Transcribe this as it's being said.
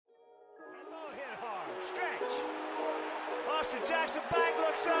Austin Jackson back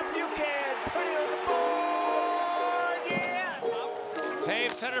looks up. You can put it on the board. Yeah.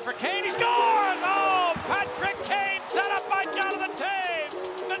 Taves centered for Kane. He scores! Oh, Patrick Kane set up by Jonathan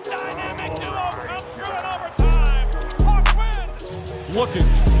Taves. The dynamic duo comes through in overtime. Hawks win. Looking.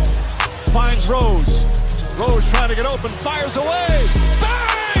 Finds Rose. Rose trying to get open. Fires away.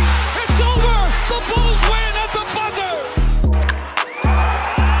 Bang! It's over! The Bulls win at the buzzer!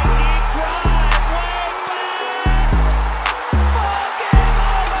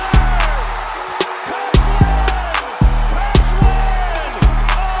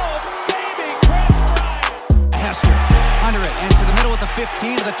 Under it, and to the middle of the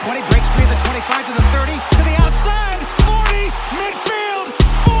 15, to the 20, breaks free, to the 25, to the 30, to the outside, 40, midfield,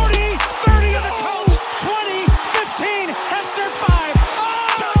 40, 30 of the coast, 20, 15, Hester 5,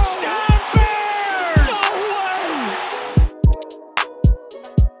 touchdown Bears! No way!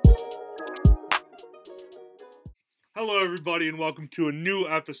 Hello, everybody, and welcome to a new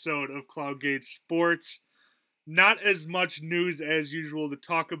episode of Cloudgate Sports. Not as much news as usual to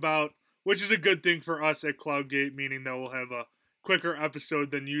talk about, which is a good thing for us at Cloudgate, meaning that we'll have a quicker episode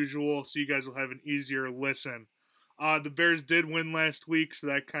than usual, so you guys will have an easier listen. The Bears did win last week, so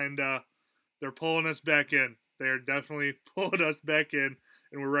that they're pulling us back in. They are definitely pulling us back in,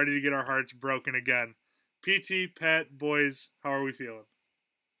 and we're ready to get our hearts broken again. PT, Pat, boys, how are we feeling?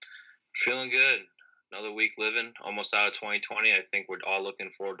 Feeling good. Another week living, almost out of 2020. I think we're all looking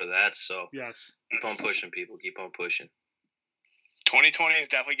forward to that, so Yes. keep on pushing, people. Keep on pushing. 2020 is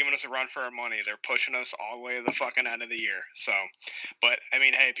definitely giving us a run for our money. They're pushing us all the way to the fucking end of the year. So, but, I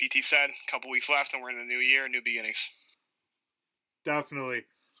mean, hey, PT said, a couple weeks left, and we're in a new year, new beginnings. Definitely.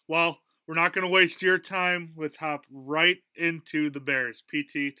 Well, we're not going to waste your time. Let's hop right into the Bears.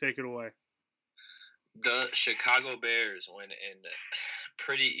 PT, take it away. The Chicago Bears win in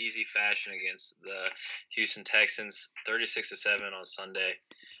pretty easy fashion against the Houston Texans, 36-7 on Sunday.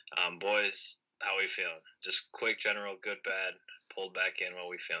 Boys, how we feeling? Just quick, general, good, bad. Pulled back in. What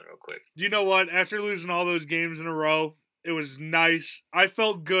we feeling real quick? You know what? After losing all those games in a row, it was nice. I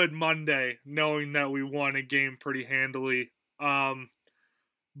felt good Monday knowing that we won a game pretty handily.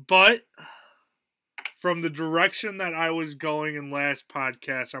 But from the direction that I was going in last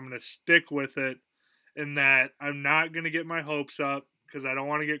podcast, I'm going to stick with it in that I'm not going to get my hopes up because I don't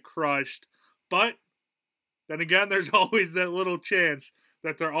want to get crushed. But then again, there's always that little chance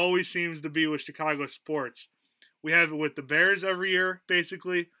that there always seems to be with Chicago sports. We have it with the Bears every year,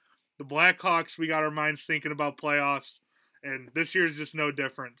 basically. The Blackhawks, we got our minds thinking about playoffs. And this year is just no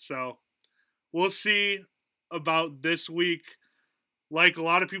different. So we'll see about this week. Like a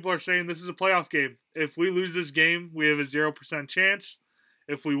lot of people are saying, this is a playoff game. If we lose this game, we have a 0% chance.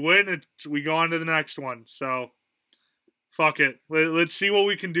 If we win, we go on to the next one. So fuck it. Let's see what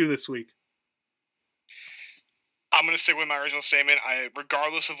we can do this week. I'm going to stick with my original statement.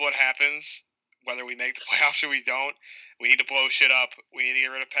 Regardless of what happens, whether we make the playoffs or we don't, we need to blow shit up. We need to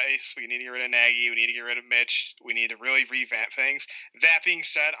get rid of Pace. We need to get rid of Nagy. We need to get rid of Mitch. We need to really revamp things. That being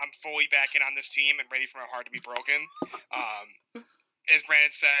said, I'm fully back in on this team and ready for my heart to be broken. As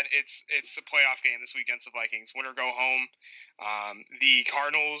Brandon said, it's a playoff game this week against the Vikings. Win or go home. The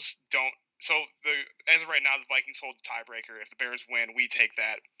Cardinals don't. So as of right now, the Vikings hold the tiebreaker. If the Bears win, we take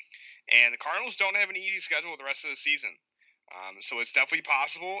that. And the Cardinals don't have an easy schedule the rest of the season. So it's definitely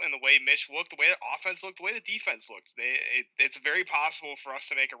possible in the way Mitch looked, the way the offense looked, the way the defense looked. It's very possible for us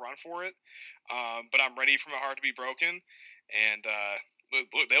to make a run for it. But I'm ready for my heart to be broken. And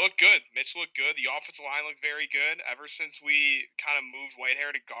look, they look good. Mitch looked good. The offensive line looked very good. Ever since we kind of moved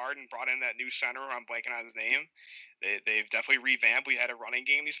Whitehair to guard and brought in that new center, I'm blanking on his name, they've definitely revamped. We had a running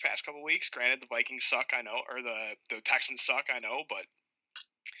game these past couple of weeks. Granted, the Vikings suck, I know, or the Texans suck, I know, but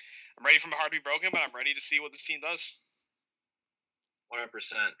I'm ready for my heart to be broken, but I'm ready to see what this team does. 100%.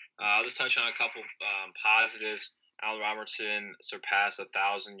 I'll just touch on a couple positives. Allen Robertson surpassed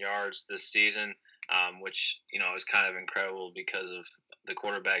 1,000 yards this season, which, is kind of incredible because of the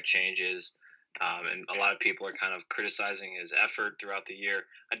quarterback changes. And a lot of people are kind of criticizing his effort throughout the year.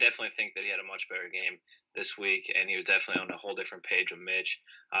 I definitely think that he had a much better game this week, and he was definitely on a whole different page with Mitch.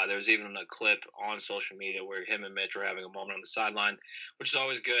 There was even a clip on social media where him and Mitch were having a moment on the sideline, which is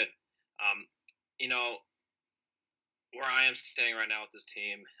always good. Where I am standing right now with this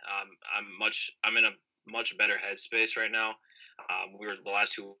team, I'm in a much better headspace right now. The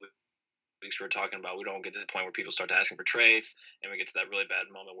last 2 weeks we were talking about, we don't get to the point where people start asking for trades, and we get to that really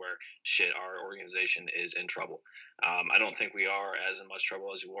bad moment where our organization is in trouble. I don't think we are as in much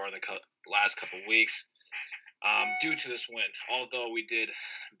trouble as we were in the last couple of weeks due to this win. Although we did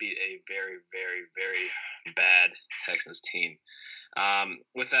beat a very, very, very bad Texans team.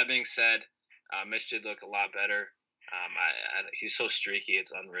 With that being said, Mitch did look a lot better. He's so streaky,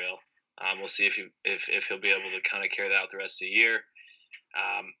 it's unreal. We'll see if he'll be able to kind of carry that out the rest of the year.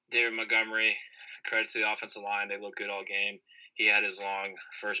 David Montgomery, credit to the offensive line. They look good all game. He had his long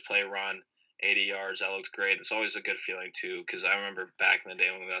first play run, 80 yards. That looked great. It's always a good feeling, too, because I remember back in the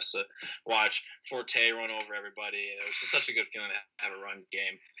day when we used to watch Forte run over everybody. It was just such a good feeling to have a run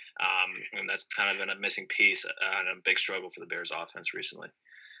game. And that's kind of been a missing piece and a big struggle for the Bears offense recently.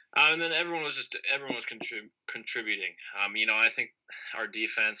 And then everyone was contributing. I think our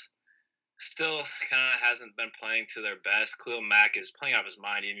defense still kind of hasn't been playing to their best. Khalil Mack is playing out of his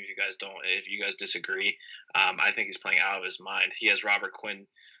mind, even if you guys disagree. I think he's playing out of his mind. He has Robert Quinn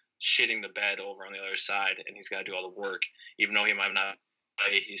shitting the bed over on the other side, and he's got to do all the work. Even though he might not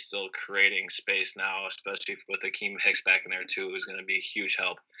play, he's still creating space now, especially with Akeem Hicks back in there too, who's going to be a huge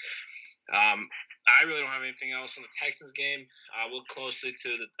help. I really don't have anything else from the Texans game. I'll look closely to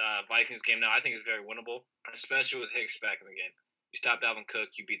the Vikings game now. I think it's very winnable, especially with Hicks back in the game. You stop Dalvin Cook,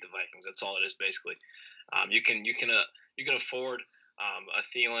 you beat the Vikings. That's all it is, basically. You can afford a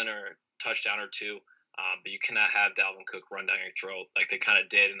Thielen or a touchdown or two, but you cannot have Dalvin Cook run down your throat like they kind of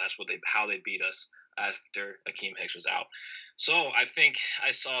did, and that's how they beat us after Akeem Hicks was out. So I think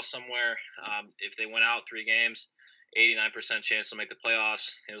I saw somewhere if they went out 3 games, 89% chance to make the playoffs.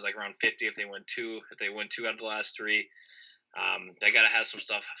 It was like around 50 if they win 2. If they win 2 out of the last 3, they got to have some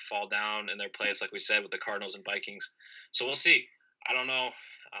stuff fall down in their plays, like we said, with the Cardinals and Vikings. So we'll see. I don't know.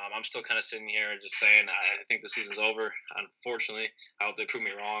 I'm still kind of sitting here just saying I think the season's over. Unfortunately, I hope they prove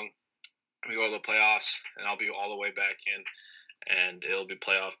me wrong. We go to the playoffs, and I'll be all the way back in, and it'll be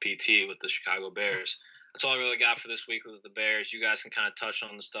playoff PT with the Chicago Bears. That's all I really got for this week with the Bears. You guys can kind of touch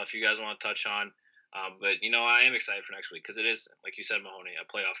on the stuff you guys want to touch on. But, I am excited for next week because it is, like you said, Mahoney, a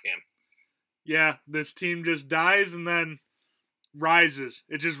playoff game. Yeah, this team just dies and then rises.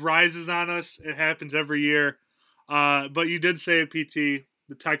 It just rises on us. It happens every year. But you did say at PT,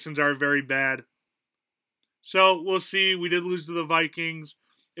 the Texans are very bad. So we'll see. We did lose to the Vikings.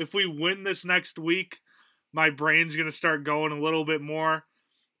 If we win this next week, my brain's going to start going a little bit more.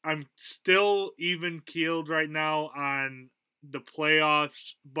 I'm still even-keeled right now on the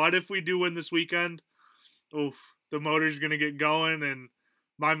playoffs. But if we do win this weekend, the motor's going to get going, and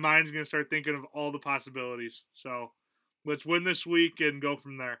my mind's going to start thinking of all the possibilities. So let's win this week and go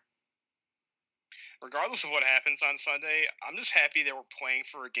from there. Regardless of what happens on Sunday, I'm just happy that we're playing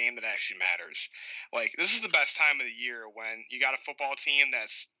for a game that actually matters. Like, this is the best time of the year when you got a football team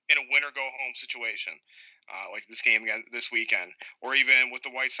that's in a win-or-go-home situation, like this game again this weekend, or even with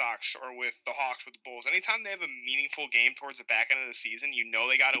the White Sox or with the Hawks with the Bulls. Anytime they have a meaningful game towards the back end of the season,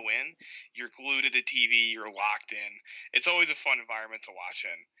 they got to win. You're glued to the TV. You're locked in. It's always a fun environment to watch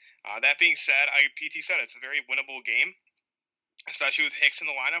in. That being said, PT said it's a very winnable game, especially with Hicks in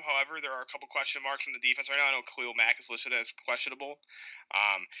the lineup. However, there are a couple question marks in the defense right now. I know Khalil Mack is listed as questionable.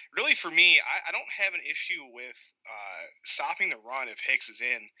 Really, for me, I don't have an issue with stopping the run if Hicks is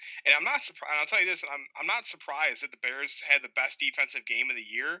in. And I'm not surprised. I'll tell you this: I'm not surprised that the Bears had the best defensive game of the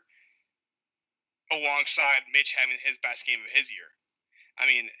year, alongside Mitch having his best game of his year. I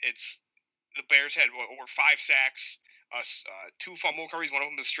mean, the Bears had over 5 sacks. 2 fumble recoveries, one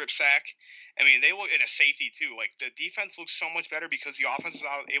of them a strip sack. I mean, they look in a safety too. Like, the defense looks so much better because the offense is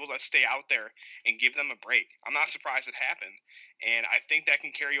able to stay out there and give them a break. I'm not surprised it happened, and I think that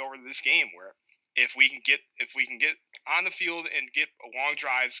can carry over to this game where if we can get on the field and get a long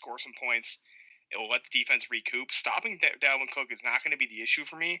drive, score some points, it will let the defense recoup. Stopping Dalvin Cook is not going to be the issue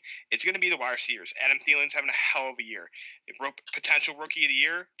for me. It's going to be the wide receivers. Adam Thielen's having a hell of a year. Potential rookie of the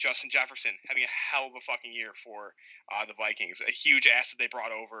year, Justin Jefferson, having a hell of a fucking year for the Vikings. A huge asset they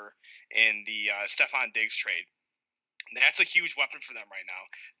brought over in the Stephon Diggs trade. That's a huge weapon for them right now.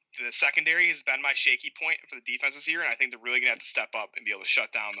 The secondary has been my shaky point for the defense this year, and I think they're really going to have to step up and be able to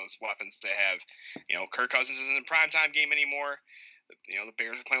shut down those weapons they have. Kirk Cousins isn't in a primetime game anymore. The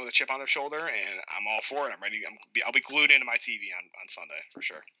Bears are playing with a chip on their shoulder, and I'm all for it. I'm ready. I'll be glued into my TV on Sunday for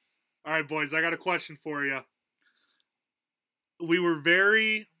sure. All right, boys, I got a question for you.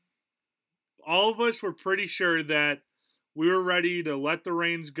 All of us were pretty sure that we were ready to let the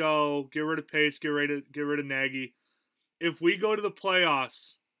reins go, get rid of Pace, get rid of Nagy. If we go to the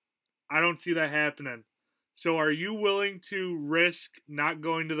playoffs, I don't see that happening. So are you willing to risk not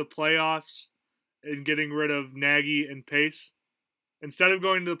going to the playoffs and getting rid of Nagy and Pace? Instead of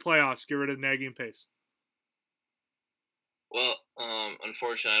going to the playoffs, get rid of Nagy and Pace. Well,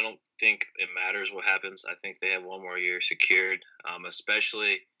 unfortunately, I don't think it matters what happens. I think they have one more year secured,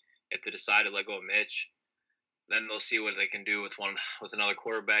 especially if they decide to let go of Mitch. Then they'll see what they can do with another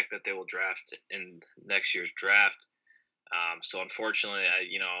quarterback that they will draft in next year's draft. So unfortunately,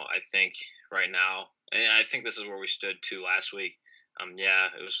 I think right now, and I think this is where we stood too last week. Yeah,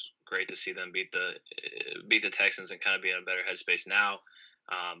 it was great to see them beat the Texans and kind of be in a better headspace now.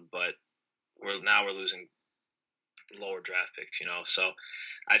 But we're losing lower draft picks, So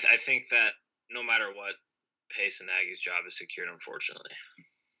I think that no matter what, Pace and Nagy's job is secured, unfortunately.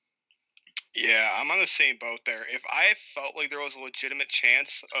 Yeah, I'm on the same boat there. If I felt like there was a legitimate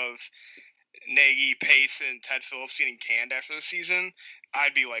chance of Nagy, Pace, and Ted Phillips getting canned after the season,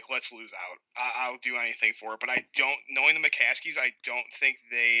 I'd be like, let's lose out. I'll do anything for it. But I don't, knowing the McCaskies, I don't think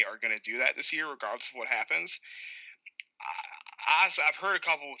they are going to do that this year, regardless of what happens. I've heard a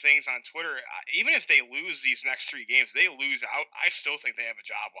couple of things on Twitter. Even if they lose these next 3 games, they lose out, I still think they have a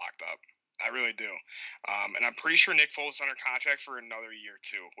job locked up. I really do. And I'm pretty sure Nick Foles is under contract for another year,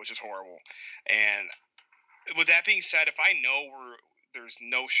 too, which is horrible. And with that being said, if I know there's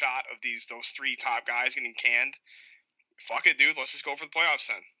no shot of those 3 top guys getting canned, fuck it, dude. Let's just go for the playoffs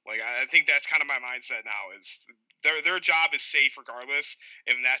then. Like, I think that's kind of my mindset now. Is their job is safe regardless.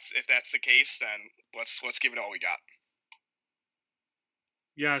 If that's the case, then let's give it all we got.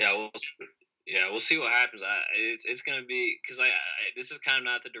 Yes. We'll see what happens. It's going to be because this is kind of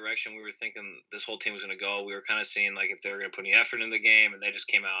not the direction we were thinking this whole team was going to go. We were kind of seeing like if they were going to put any effort in the game, and they just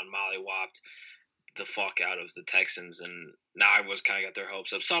came out and mollywopped the fuck out of the Texans, and now everyone's kind of got their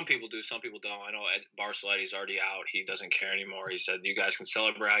hopes up. Some people do, some people don't. I know Barcelletti's already out. He doesn't care anymore. He said, you guys can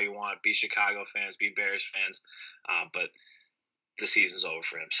celebrate how you want, be Chicago fans, be Bears fans, but the season's over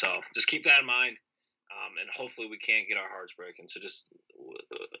for him. So just keep that in mind, and hopefully we can't get our hearts broken. So just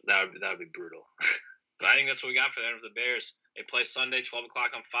that would be brutal. But I think that's what we got for them for the Bears. They play Sunday, 12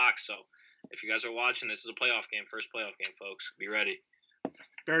 o'clock on Fox. So if you guys are watching, this is a playoff game, first playoff game, folks. Be ready.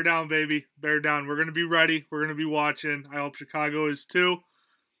 Bear down, baby. Bear down. We're going to be ready. We're going to be watching. I hope Chicago is too.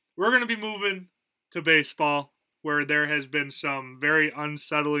 We're going to be moving to baseball, where there has been some very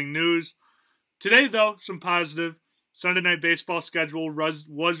unsettling news. Today, though, some positive. Sunday Night Baseball schedule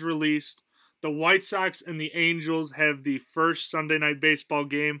was released. The White Sox and the Angels have the first Sunday Night Baseball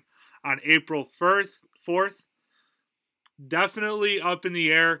game on April 4th. Definitely up in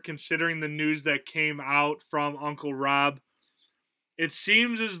the air considering the news that came out from Uncle Rob. It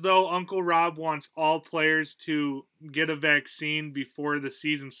seems as though Uncle Rob wants all players to get a vaccine before the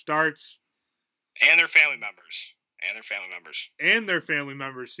season starts. And their family members.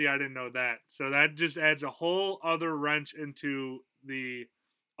 See, I didn't know that. So that just adds a whole other wrench into the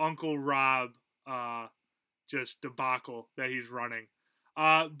Uncle Rob just debacle that he's running.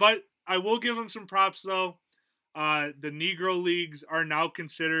 But I will give him some props, though. The Negro Leagues are now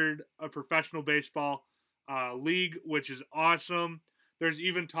considered a professional baseball league, which is awesome. There's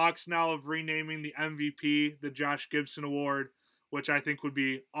even talks now of renaming the MVP the Josh Gibson Award, which I think would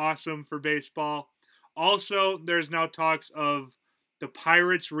be awesome for baseball. Also, there's now talks of the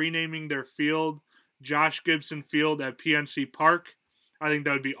Pirates renaming their field Josh Gibson Field at PNC Park. I think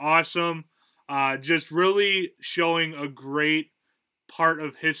that would be awesome. Just really showing a great part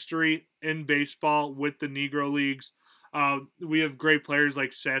of history in baseball with the Negro Leagues. We have great players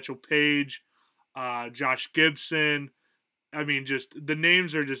like Satchel Paige, Josh Gibson. I mean, just the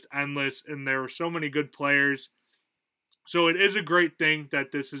names are just endless, and there were so many good players. So it is a great thing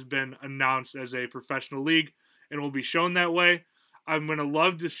that this has been announced as a professional league and will be shown that way. I'm going to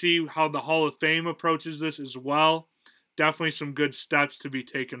love to see how the Hall of Fame approaches this as well. Definitely some good steps to be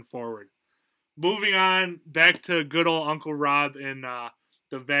taken forward. Moving on, back to good old Uncle Rob and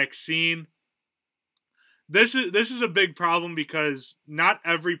the vaccine. This is a big problem because not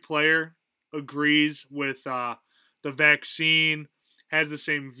every player agrees with the vaccine, has the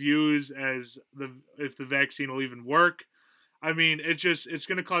same views as if the vaccine will even work. I mean, it's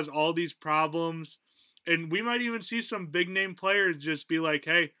going to cause all these problems, and we might even see some big name players just be like,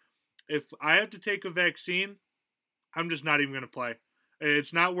 "Hey, if I have to take a vaccine, I'm just not even going to play.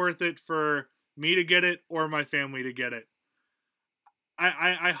 It's not worth it for me to get it or my family to get it."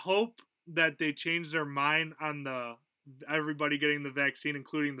 I hope that they change their mind on everybody getting the vaccine,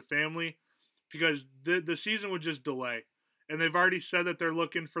 including the family, because the season would just delay. And they've already said that they're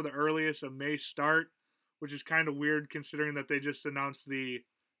looking for the earliest of May start, which is kind of weird considering that they just announced the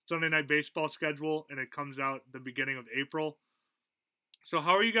Sunday Night Baseball schedule and it comes out the beginning of April. So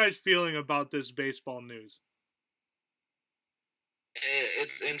how are you guys feeling about this baseball news?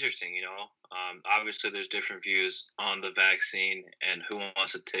 It's interesting, obviously there's different views on the vaccine and who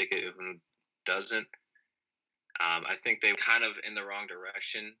wants to take it and who doesn't. I think they're kind of in the wrong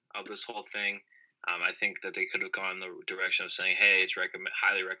direction of this whole thing. I think that they could have gone in the direction of saying, hey, it's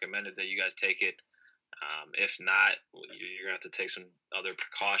highly recommended that you guys take it. If not, you're going to have to take some other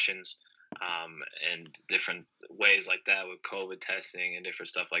precautions. and different ways like that with COVID testing and different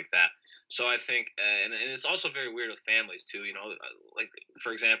stuff like that. So I think, and it's also very weird with families too. Like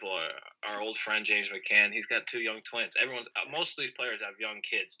for example, our old friend James McCann, he's got 2 young twins. Most of these players have young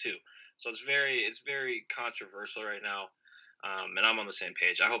kids too. So it's very controversial right now. And I'm on the same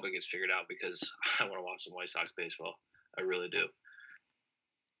page. I hope it gets figured out because I want to watch some White Sox baseball. I really do.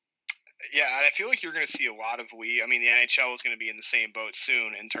 Yeah, and I feel like you're going to see a lot of the NHL is going to be in the same boat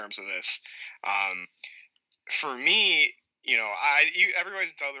soon in terms of this. For me,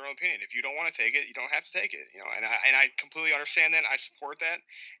 everybody's entitled to their own opinion. If you don't want to take it, you don't have to take it. And I completely understand that. And I support that.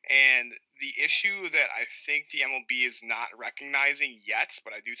 And the issue that I think the MLB is not recognizing yet,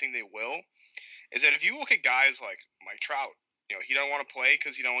 but I do think they will, is that if you look at guys like Mike Trout, he don't want to play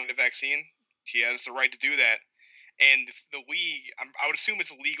because he don't want to get a vaccine. He has the right to do that. And the league, I would assume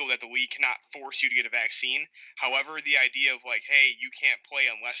it's illegal that the league cannot force you to get a vaccine. However, the idea of like, hey, you can't play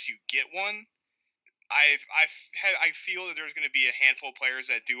unless you get one, I feel that there's going to be a handful of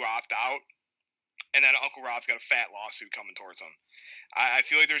players that do opt out, and then Uncle Rob's got a fat lawsuit coming towards him. I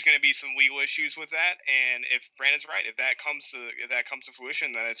feel like there's going to be some legal issues with that, and if Brandon's right, if that comes to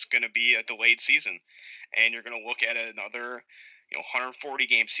fruition, then it's going to be a delayed season, and you're going to look at another 140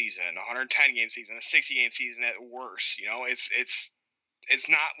 game season, 110 game season, a 60 game season at worst. It's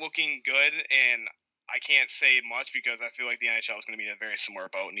not looking good, and I can't say much because I feel like the NHL is going to be in a very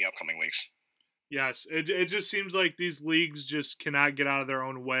similar boat in the upcoming weeks. Yes, it just seems like these leagues just cannot get out of their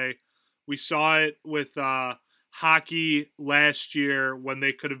own way. We saw it with hockey last year when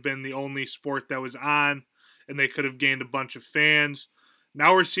they could have been the only sport that was on, and they could have gained a bunch of fans.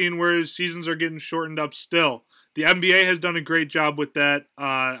 Now we're seeing where seasons are getting shortened up still. The NBA has done a great job with that.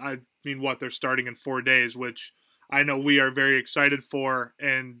 They're starting in 4 days, which I know we are very excited for.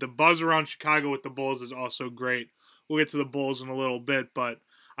 And the buzz around Chicago with the Bulls is also great. We'll get to the Bulls in a little bit, but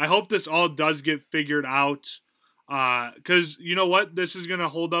I hope this all does get figured out. Because you know what? This is going to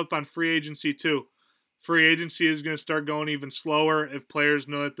hold up on free agency too. Free agency is going to start going even slower if players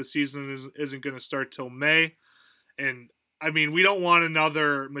know that the season isn't going to start till May. And we don't want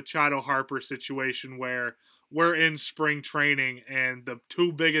another Machado Harper situation where we're in spring training and the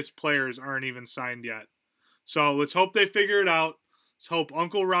 2 biggest players aren't even signed yet. So let's hope they figure it out. Let's hope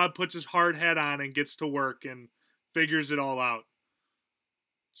Uncle Rob puts his hard hat on and gets to work and figures it all out.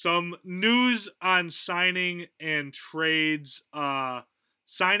 Some news on signing and trades.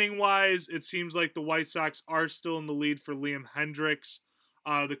 Signing-wise, it seems like the White Sox are still in the lead for Liam Hendriks.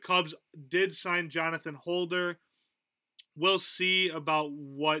 The Cubs did sign Jonathan Holder. We'll see about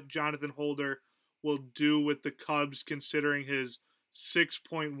what Jonathan Holder will do with the Cubs considering his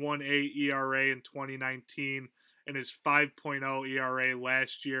 6.18 ERA in 2019 and his 5.0 ERA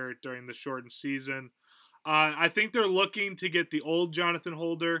last year during the shortened season. I think they're looking to get the old Jonathan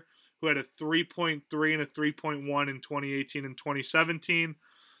Holder, who had a 3.3 and a 3.1 in 2018 and 2017.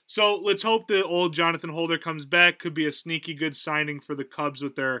 So let's hope the old Jonathan Holder comes back. Could be a sneaky good signing for the Cubs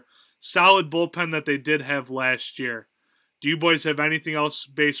with their solid bullpen that they did have last year. Do you boys have anything else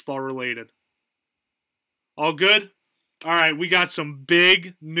baseball related? All good? All right, we got some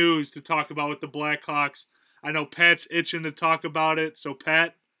big news to talk about with the Blackhawks. I know Pat's itching to talk about it, so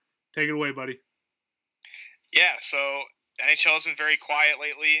Pat, take it away, buddy. Yeah, so NHL has been very quiet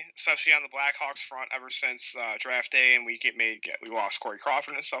lately, especially on the Blackhawks front ever since draft day, and we lost Corey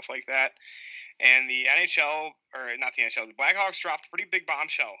Crawford and stuff like that. And the Blackhawks dropped a pretty big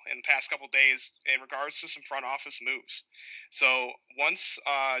bombshell in the past couple of days in regards to some front office moves. So once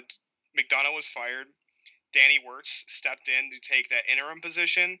McDonough was fired, Danny Wirtz stepped in to take that interim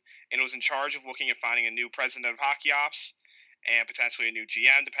position and was in charge of looking at finding a new president of hockey ops and potentially a new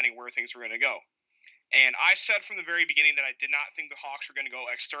GM, depending where things were going to go. And I said from the very beginning that I did not think the Hawks were going to go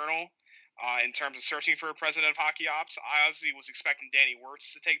external in terms of searching for a president of hockey ops. I obviously was expecting Danny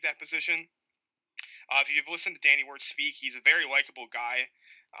Wirtz to take that position. If you've listened to Danny Wirtz speak, he's a very likable guy.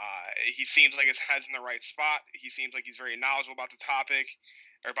 He seems like his head's in the right spot. He seems like he's very knowledgeable about the topic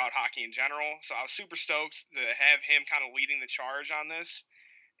or about hockey in general. So I was super stoked to have him kind of leading the charge on this.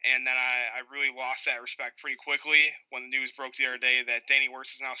 And then I really lost that respect pretty quickly when the news broke the other day that Danny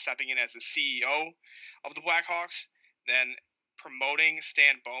Wirtz is now stepping in as the CEO of the Blackhawks, then promoting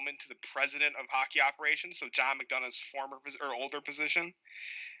Stan Bowman to the president of hockey operations, so John McDonough's older position.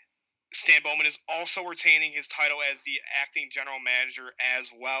 Stan Bowman is also retaining his title as the acting general manager as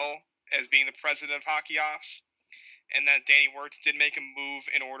well as being the president of hockey ops. And then Danny Wirtz did make a move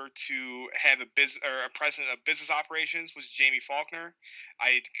in order to have a president of business operations, was Jamie Faulkner.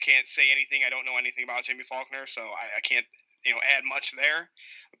 I can't say anything. I don't know anything about Jamie Faulkner, so I can't add much there.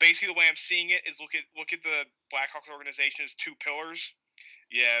 But basically, the way I'm seeing it is look at the Blackhawks organization as 2 pillars.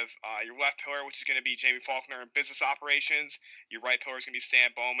 You have your left pillar, which is going to be Jamie Faulkner in business operations. Your right pillar is going to be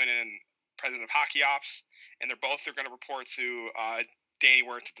Stan Bowman and president of hockey ops. And they're going to report to Danny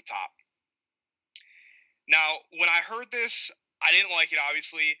Wirtz at the top. Now, when I heard this, I didn't like it,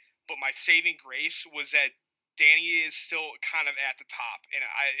 obviously, but my saving grace was that Danny is still kind of at the top. And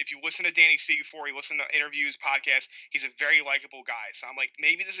if you listen to Danny speak before, you listen to interviews, podcasts, he's a very likable guy. So I'm like,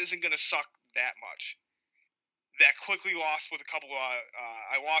 maybe this isn't going to suck that much. That quickly lost with a couple of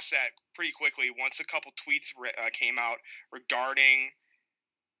I lost that pretty quickly once a couple tweets came out regarding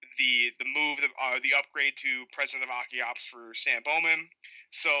the move, the upgrade to president of hockey ops for Stan Bowman.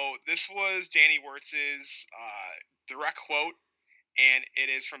 So this was Danny Wirtz's direct quote, and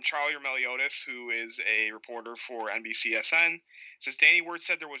it is from Charlie Meliodas, who is a reporter for NBCSN. It says, Danny Wirtz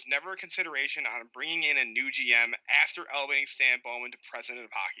said there was never a consideration on bringing in a new GM after elevating Stan Bowman to president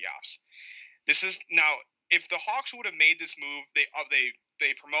of hockey ops. This is now, if the Hawks would have made this move,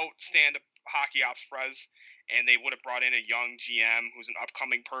 they promote Stan to hockey ops pres, and they would have brought in a young GM who's an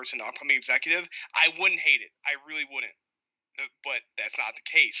upcoming person, an upcoming executive, I wouldn't hate it. I really wouldn't. But that's not the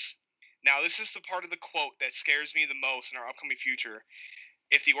case. Now, this is the part of the quote that scares me the most in our upcoming future.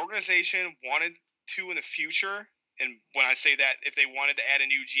 If the organization wanted to in the future, and when I say that, if they wanted to add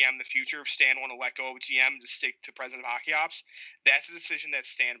a new GM in the future, if Stan wanted to let go of GM to stick to president of hockey ops, that's a decision that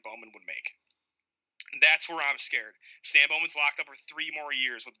Stan Bowman would make. That's where I'm scared. Stan Bowman's locked up for 3 more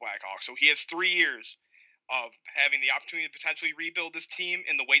years with Blackhawks, so he has 3 years of having the opportunity to potentially rebuild this team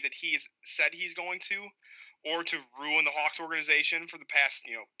in the way that he has said he's going to, or to ruin the Hawks organization for the past,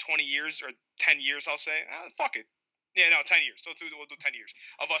 20 years or 10 years, I'll say. Fuck it. Yeah, no, 10 years. We'll do 10 years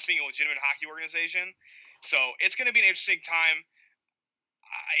of us being a legitimate hockey organization. So it's going to be an interesting time.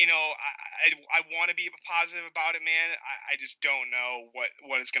 I want to be positive about it, man. I just don't know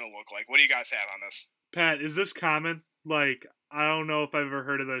what it's going to look like. What do you guys have on this? Pat, is this common? Like, I don't know if I've ever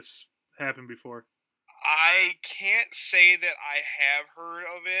heard of this happen before. I can't say that I have heard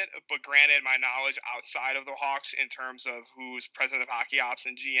of it, but granted, my knowledge outside of the Hawks in terms of who's president of hockey ops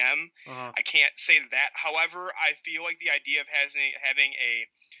and GM, I can't say that. However, I feel like the idea of having a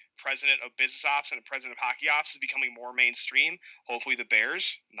president of business ops and a president of hockey ops is becoming more mainstream. Hopefully the Bears,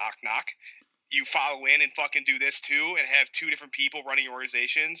 knock, knock, you follow in and fucking do this too and have 2 different people running your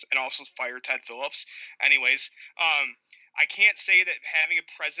organizations and also fire Ted Phillips. Anyways, I can't say that having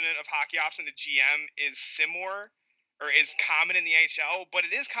a president of hockey ops and a GM is similar or is common in the NHL, but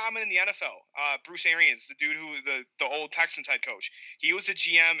it is common in the NFL. Bruce Arians, the dude who the old Texans head coach, he was a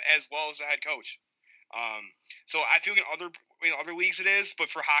GM as well as a head coach. So I feel in other leagues it is,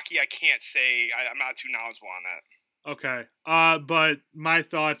 but for hockey, I can't say. I'm not too knowledgeable on that. Okay. But my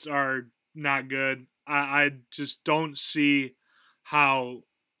thoughts are not good. I just don't see how.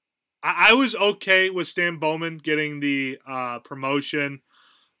 I was okay with Stan Bowman getting the promotion,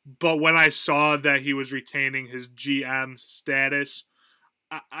 but when I saw that he was retaining his GM status,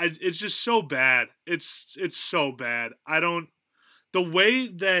 it's just so bad. It's so bad. The way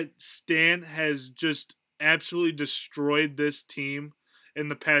that Stan has just absolutely destroyed this team in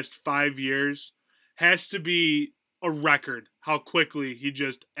the past 5 years has to be a record. How quickly he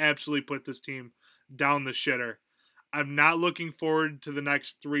just absolutely put this team down the shitter. I'm not looking forward to the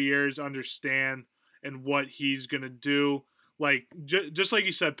next 3 years, understand, and what he's going to do. Like, just like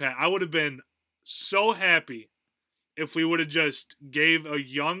you said, Pat, I would have been so happy if we would have just gave a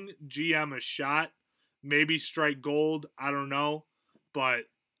young GM a shot, maybe strike gold, I don't know. But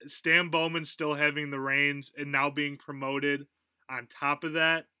Stan Bowman still having the reins and now being promoted on top of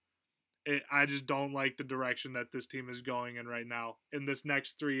that, I just don't like the direction that this team is going in right now. In this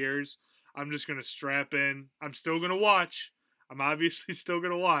next 3 years, I'm just going to strap in. I'm still going to watch. I'm obviously still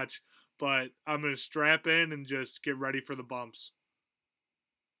going to watch, but I'm going to strap in and just get ready for the bumps.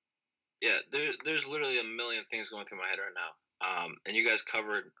 Yeah, there's literally a million things going through my head right now. And you guys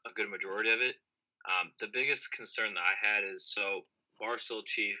covered a good majority of it. The biggest concern that I had is, so Barstool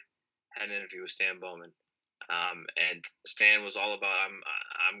Chief had an interview with Stan Bowman. And Stan was all about,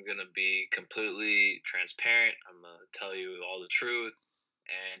 I'm going to be completely transparent. I'm going to tell you all the truth.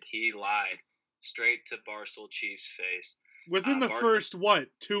 And he lied straight to Barstool Chief's face. Within the first,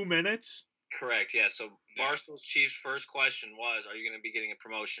 2 minutes? Correct, yeah. So Barstool Chief's first question was, are you going to be getting a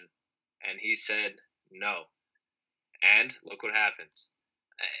promotion? And he said no. And look what happens.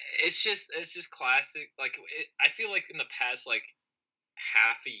 It's just classic. Like, I feel like in the past,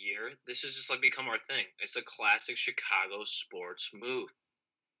 half a year, this has just become our thing. It's a classic Chicago sports move.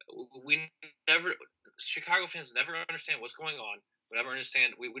 Chicago fans never understand what's going on. We never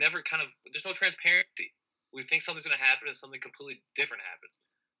understand. We never there's no transparency. We think something's going to happen and something completely different happens.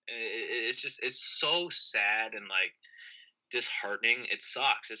 And it's so sad. And disheartening. It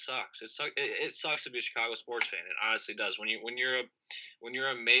sucks. It sucks to be a Chicago sports fan. It honestly does. When you're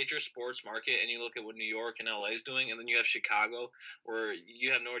a major sports market and you look at what New York and LA is doing, and then you have Chicago where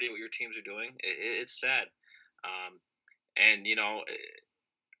you have no idea what your teams are doing, it's sad. And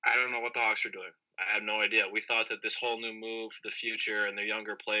I don't know what the Hawks are doing. I have no idea. We thought that this whole new move, the future, and their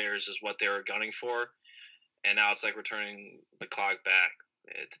younger players is what they were gunning for, and now it's like returning the clock back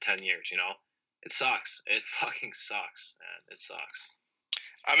to 10 years. It sucks. It fucking sucks, man. It sucks.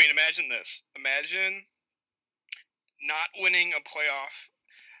 I mean, imagine this. Imagine not winning a playoff.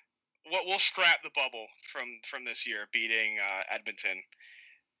 We'll scrap the bubble from this year, beating Edmonton.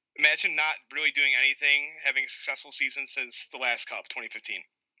 Imagine not really doing anything, having a successful season since the last Cup, 2015.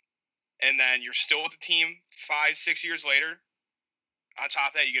 And then you're still with the team 5-6 years later. On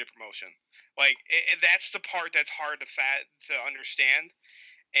top of that, you get a promotion. Like, that's the part that's hard to understand.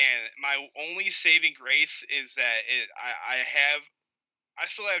 And my only saving grace is that I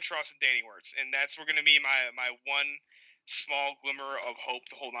still have trust in Danny Wirtz, and that's going to be my one small glimmer of hope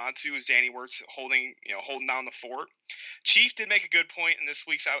to hold on to is Danny Wirtz holding down the fort. Chief did make a good point in this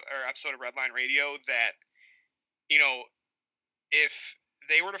week's episode of Redline Radio that if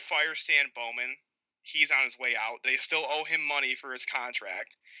they were to fire Stan Bowman, he's on his way out. They still owe him money for his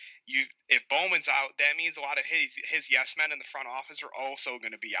contract. If Bowman's out, that means a lot of his yes men in the front office are also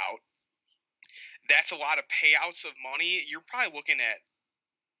going to be out. That's a lot of payouts of money. You're probably looking at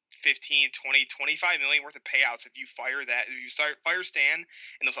 15, 20, 25 million worth of payouts if you fire fire Stan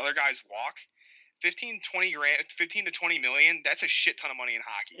and those other guys walk. 15 to 20 million, that's a shit ton of money in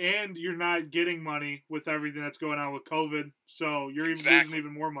hockey. And you're not getting money with everything that's going on with COVID, so you're even losing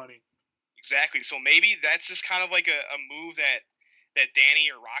even more money. Exactly. So maybe that's just kind of like a move that Danny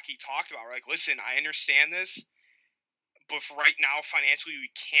or Rocky talked about. We're like, listen, I understand this, but for right now, financially,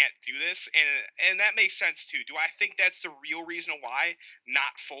 we can't do this. And that makes sense, too. Do I think that's the real reason why?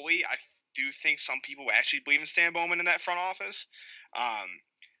 Not fully. I do think some people actually believe in Stan Bowman in that front office.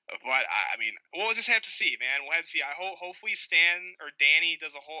 But, I mean, we'll just have to see, man. We'll have to see. Hopefully Stan or Danny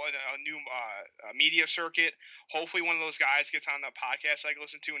does a new media circuit. Hopefully one of those guys gets on the podcast I can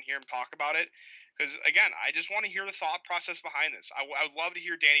listen to and hear him talk about it. Because, again, I just want to hear the thought process behind this. I would love to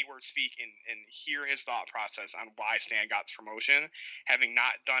hear Danny Wirtz speak and hear his thought process on why Stan got this promotion, having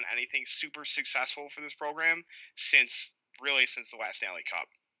not done anything super successful for this program since the last Stanley Cup.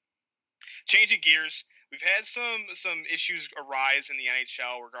 Changing gears, we've had some issues arise in the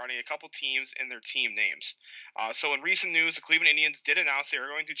NHL regarding a couple teams and their team names. So in recent news, the Cleveland Indians did announce they are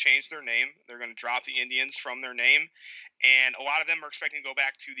going to change their name. They're going to drop the Indians from their name. And a lot of them are expecting to go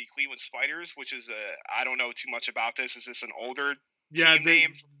back to the Cleveland Spiders, which is I don't know too much about this. Is this an older team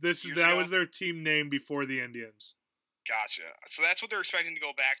name? That was their team name before the Indians. Gotcha. So that's what they're expecting to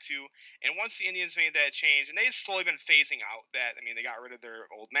go back to. And once the Indians made that change, and they've slowly been phasing out that, I mean, they got rid of their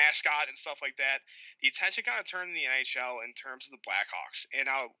old mascot and stuff like that, the attention kind of turned in the NHL in terms of the Blackhawks. And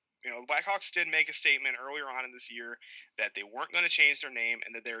now, the Blackhawks did make a statement earlier on in this year that they weren't going to change their name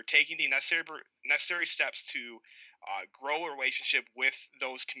and that they were taking the necessary steps to grow a relationship with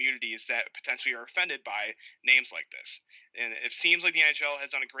those communities that potentially are offended by names like this. And it seems like the NHL has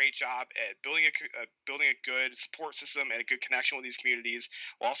done a great job at building a good support system and a good connection with these communities,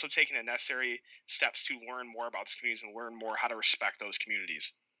 while also taking the necessary steps to learn more about these communities and learn more how to respect those communities.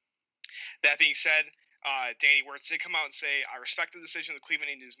 That being said, Danny Wirtz did come out and say, I respect the decision the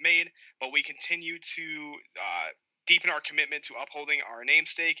Cleveland Indians made, but we continue to deepen our commitment to upholding our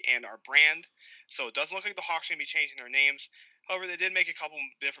namesake and our brand. So it doesn't look like the Hawks are going to be changing their names. However, they did make a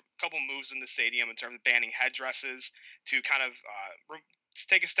couple moves in the stadium in terms of banning headdresses to kind of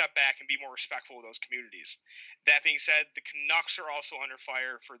take a step back and be more respectful of those communities. That being said, the Canucks are also under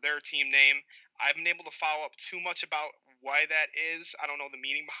fire for their team name. I haven't been able to follow up too much about why that is. I don't know the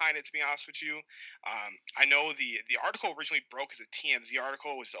meaning behind it, to be honest with you. I know the article originally broke as a TMZ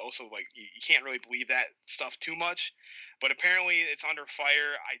article, which is also like you can't really believe that stuff too much. But apparently it's under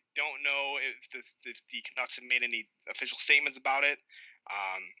fire. I don't know if the Canucks have made any official statements about it.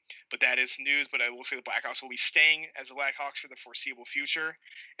 But that is news. But it looks like the Blackhawks will be staying as the Blackhawks for the foreseeable future.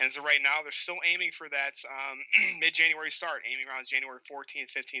 And as of right now, they're still aiming for that mid-January start, aiming around January 14th,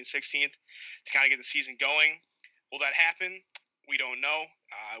 15th, 16th to kind of get the season going. Will that happen? We don't know.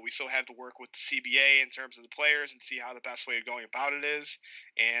 We still have to work with the CBA in terms of the players and see how the best way of going about it is.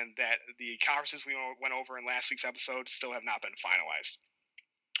 And that the conferences we went over in last week's episode still have not been finalized.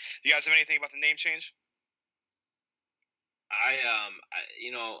 Do you guys have anything about the name change?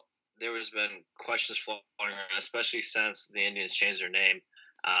 There has been questions floating around, especially since the Indians changed their name.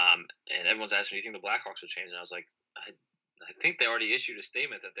 And everyone's asking me, do you think the Blackhawks will change? And I was like, I think they already issued a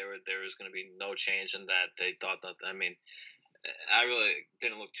statement that there was going to be no change and that they thought that, I really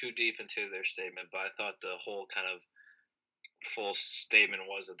didn't look too deep into their statement, but I thought the whole kind of full statement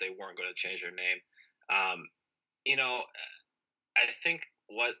was that they weren't going to change their name. You know, I think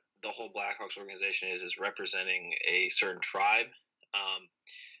what the whole Blackhawks organization is representing a certain tribe,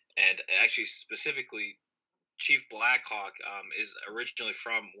 and actually specifically, Chief Blackhawk is originally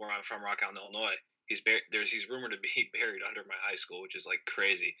from where I'm from, Rock Island, Illinois. He's rumored to be buried under my high school, which is like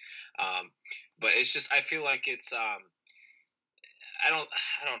crazy. But it's just I feel like it's I don't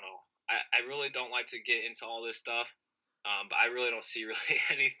know. I really don't like to get into all this stuff, but I really don't see really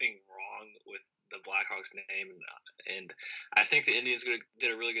anything wrong with the Blackhawks name, and I think the Indians did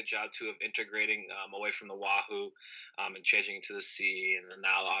a really good job too of integrating away from the Wahoo and changing it to the C, and then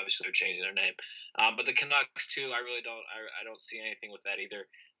now obviously they're changing their name. But the Canucks too, I really don't I don't see anything with that either.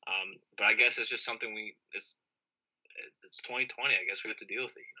 But I guess it's just something it's 2020. I guess we have to deal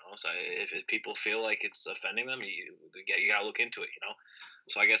with it, So if people feel like it's offending them, you gotta look into it,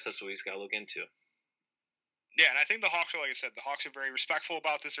 So I guess that's what he's got to look into. Yeah, and I think the Hawks are, like I said, the Hawks are very respectful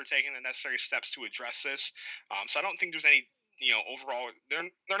about this. They're taking the necessary steps to address this. So I don't think there's any, overall, they're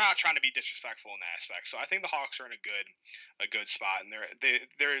not trying to be disrespectful in that aspect. So I think the Hawks are in a good spot, and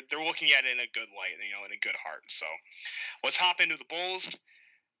they're looking at it in a good light, in a good heart. So let's hop into the Bulls.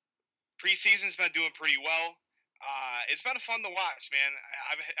 Preseason's been doing pretty well. It's been fun to watch, man.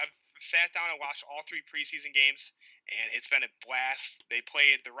 I've sat down and watched all 3 preseason games, and it's been a blast. They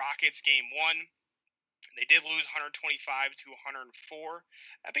played the Rockets game 1. They did lose 125 to 104.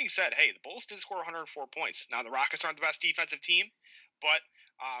 That being said, hey, the Bulls did score 104 points. Now, the Rockets aren't the best defensive team, but,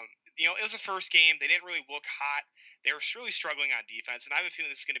 it was the first game. They didn't really look hot. They were really struggling on defense, and I have a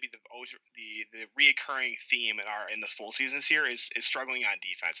feeling this is going to be the reoccurring theme in the full season this year is struggling on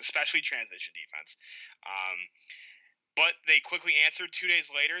defense, especially transition defense. But they quickly answered 2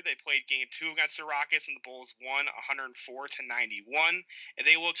 days later. They played game 2 against the Rockets, and the Bulls won 104 to 91. And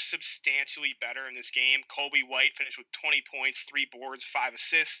they looked substantially better in this game. Kobe White finished with 20 points, 3 boards, 5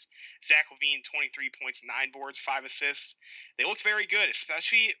 assists. Zach LaVine, 23 points, 9 boards, 5 assists. They looked very good,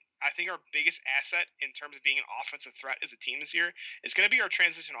 especially I think our biggest asset in terms of being an offensive threat as a team this year is going to be our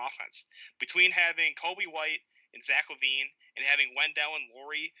transition offense. Between having Kobe White and Zach LaVine and having Wendell and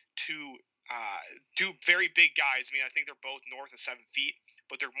Laurie two very big guys. I mean, I think they're both north of 7 feet,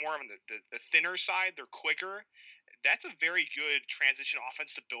 but they're more on the thinner side. They're quicker. That's a very good transition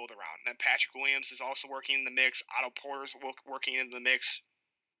offense to build around. And then Patrick Williams is also working in the mix. Otto Porter's working in the mix.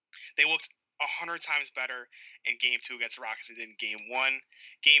 They looked 100 times better in game 2 against the Rockets than they did in game 1.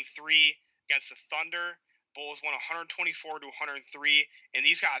 Game 3 against the Thunder, Bulls won 124 to 103, and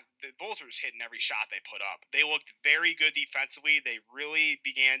these guys, the Bulls were just hitting every shot they put up. They looked very good defensively. They really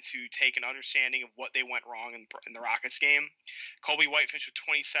began to take an understanding of what they went wrong in the Rockets game. Kobe White finished with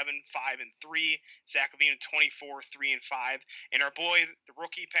 27, 5, and 3. Zach LaVine with 24, 3, and 5. And our boy, the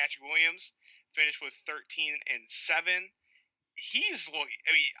rookie Patrick Williams, finished with 13 and 7. He's looking.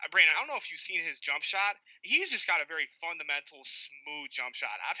 I mean, Brandon, I don't know if you've seen his jump shot. He's just got a very fundamental, smooth jump shot.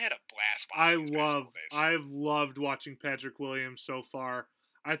 I've had a blast watching I've loved watching Patrick Williams so far.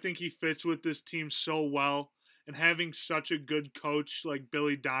 I think he fits with this team so well, and having such a good coach like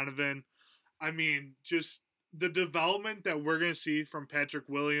Billy Donovan. I mean, just the development that we're going to see from Patrick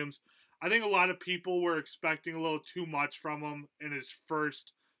Williams. I think a lot of people were expecting a little too much from him in his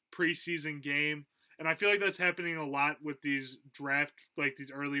first preseason game. And I feel like that's happening a lot with these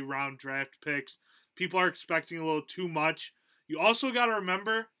these early round draft picks. People are expecting a little too much. You also got to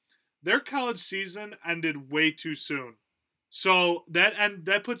remember, their college season ended way too soon. So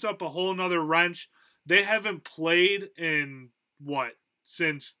that puts up a whole nother wrench. They haven't played in,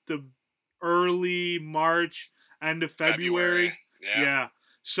 since the early March, end of February. Yeah.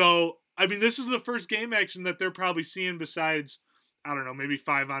 So, I mean, this is the first game action that they're probably seeing besides, I don't know, maybe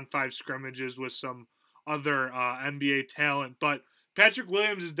 5-on-5 scrimmages with some other NBA talent. But Patrick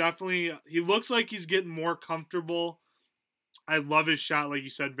Williams is definitely, he looks like he's getting more comfortable. I love his shot, like you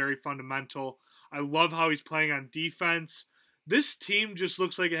said, very fundamental. I love how he's playing on defense. This team just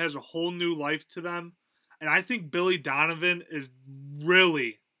looks like it has a whole new life to them. And I think Billy Donovan is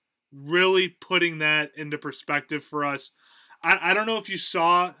really, really putting that into perspective for us. I don't know if you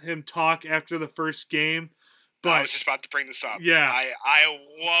saw him talk after the first game, but I was just about to bring this up. Yeah. I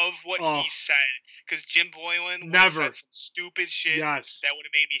love what he said, because Jim Boylan said some stupid shit that would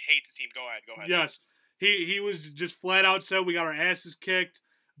have made me hate the team. Go ahead. Yes. He was just flat out said we got our asses kicked.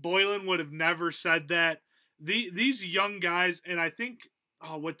 Boylan would have never said that. These young guys, and I think,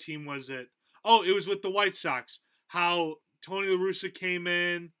 what team was it? Oh, it was with the White Sox. How Tony La Russa came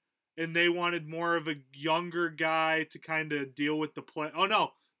in, and they wanted more of a younger guy to kind of deal with the play. Oh,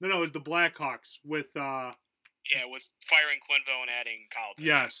 no, it was the Blackhawks with Yeah, with firing Quinville and adding Colton.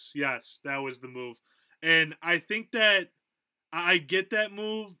 Yes, that was the move. And I think that I get that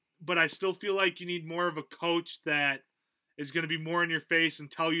move, but I still feel like you need more of a coach that is going to be more in your face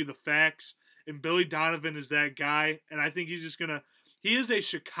and tell you the facts. And Billy Donovan is that guy. And I think he's just going to – he is a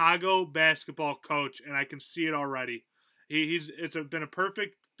Chicago basketball coach, and I can see it already. It's been a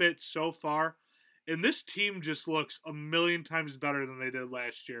perfect fit so far. And this team just looks a million times better than they did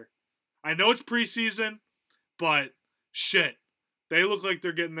last year. I know it's preseason, but shit, they look like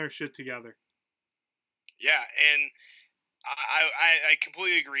they're getting their shit together. Yeah, and I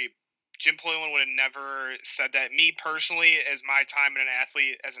completely agree. Jim Poylan would have never said that. Me personally, as my time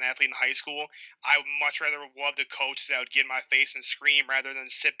as an athlete in high school, I would much rather love the coach that would get in my face and scream rather than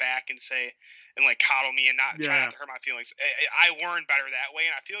sit back and say and like coddle me and try not to hurt my feelings. I learned better that way,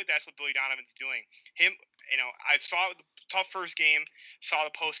 and I feel like that's what Billy Donovan's doing. I saw the tough first game, saw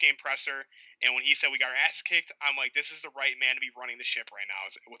the post game presser, and when he said we got our ass kicked, I'm like, this is the right man to be running the ship right now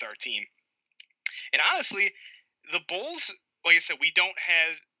with our team. And honestly, the Bulls, like I said, we don't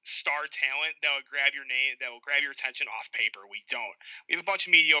have star talent that will grab your name, that will grab your attention off paper. We don't. We have a bunch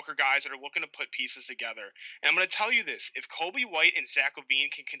of mediocre guys that are looking to put pieces together. And I'm going to tell you this: if Coby White and Zach LaVine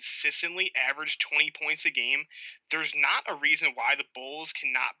can consistently average 20 points a game, there's not a reason why the Bulls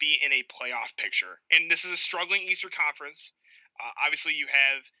cannot be in a playoff picture. And this is a struggling Eastern Conference. Obviously, you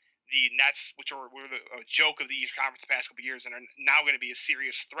have the Nets, which were a joke of the Eastern Conference the past couple of years, and are now going to be a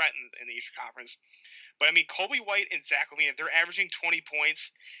serious threat in the Eastern Conference. But I mean, Coby White and Zach LaVine, if they're averaging 20 points,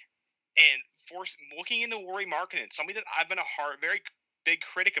 and looking into Lauri Markkanen, somebody that I've been a very big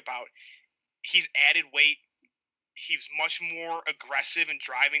critic about, he's added weight. He's much more aggressive in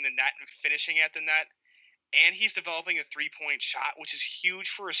driving the net and finishing at the net. And he's developing a 3-point shot, which is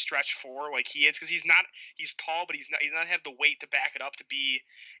huge for a stretch four like he is, because he's tall, but he's not have the weight to back it up to be,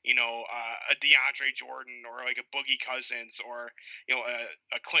 a DeAndre Jordan or like a Boogie Cousins or,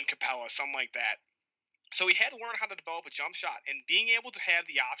 a Clint Capella, something like that. So he had to learn how to develop a jump shot, and being able to have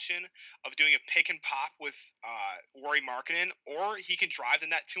the option of doing a pick and pop with Lauri Markkanen, or he can drive the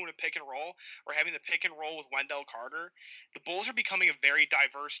net too in a pick and roll, or having the pick and roll with Wendell Carter. The Bulls are becoming a very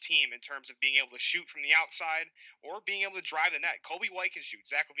diverse team in terms of being able to shoot from the outside or being able to drive the net. Coby White can shoot.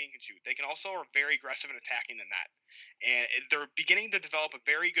 Zach LaVine can shoot. They can also are very aggressive in attacking the net. And they're beginning to develop a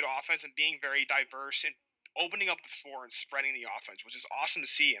very good offense and being very diverse and opening up the floor and spreading the offense, which is awesome to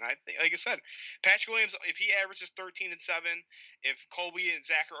see. And I think, like I said, Patrick Williams, if he averages 13 and 7, if Coby and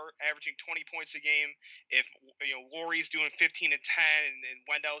Zach are averaging 20 points a game, if Lauri's doing 15 and 10 and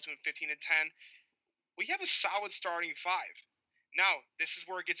Wendell's doing 15 and 10, we have a solid starting five. Now, this is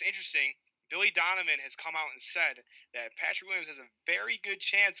where it gets interesting. Billy Donovan has come out and said that Patrick Williams has a very good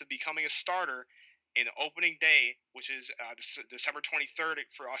chance of becoming a starter in opening day, which is December 23rd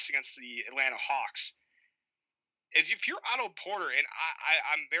for us against the Atlanta Hawks. If you're Otto Porter, and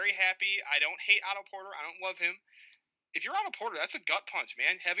I'm very happy. I don't hate Otto Porter. I don't love him. If you're Otto Porter, that's a gut punch,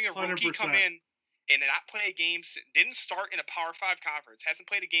 man. Having a rookie 100%. Come in and not play a game, didn't start in a Power 5 conference,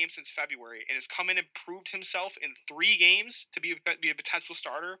 hasn't played a game since February, and has come in and proved himself in 3 games to be a potential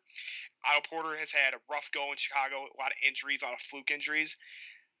starter. Otto Porter has had a rough go in Chicago, a lot of injuries, a lot of fluke injuries.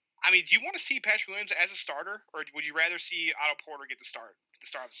 I mean, do you want to see Patrick Williams as a starter, or would you rather see Otto Porter get the start at the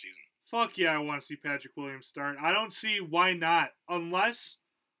start of the season? Fuck yeah, I want to see Patrick Williams start. I don't see why not. Unless,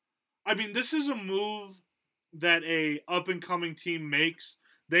 I mean, this is a move that a up-and-coming team makes.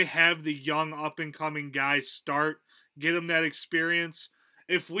 They have the young up-and-coming guys start, get them that experience.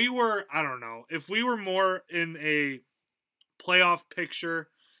 If we were, I don't know, if we were more in a playoff picture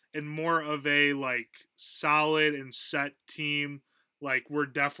and more of a, like, solid and set team, like we're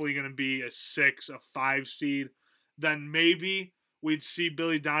definitely going to be a 6, a 5 seed, then maybe we'd see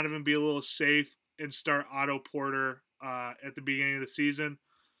Billy Donovan be a little safe and start Otto Porter at the beginning of the season.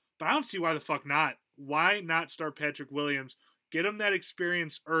 But I don't see why the fuck not. Why not start Patrick Williams? Get him that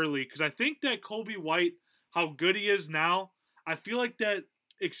experience early. Because I think that Coby White, how good he is now, I feel like that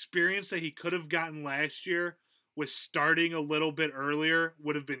experience that he could have gotten last year with starting a little bit earlier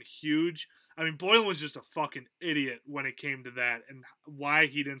would have been huge. I mean, Boylan was just a fucking idiot when it came to that. And why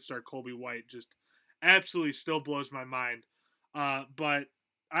he didn't start Coby White just absolutely still blows my mind. But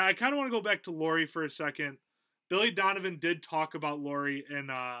I kind of want to go back to Lauri for a second. Billy Donovan did talk about Lauri in,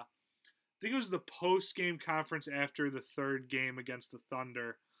 I think it was the post-game conference after the 3rd game against the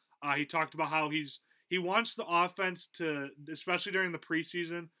Thunder. He talked about how he wants the offense to, especially during the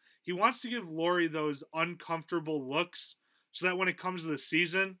preseason, he wants to give Lauri those uncomfortable looks so that when it comes to the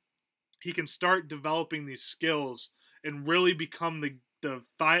season, he can start developing these skills and really become the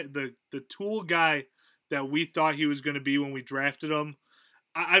tool guy that we thought he was going to be when we drafted him.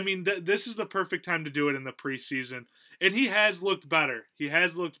 I mean, this is the perfect time to do it in the preseason. And he has looked better.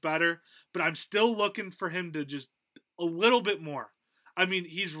 But I'm still looking for him to just a little bit more. I mean,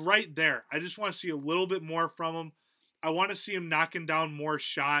 he's right there. I just want to see a little bit more from him. I want to see him knocking down more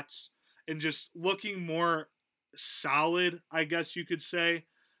shots and just looking more solid, I guess you could say.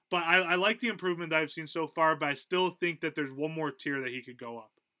 But I like the improvement that I've seen so far, but I still think that there's one more tier that he could go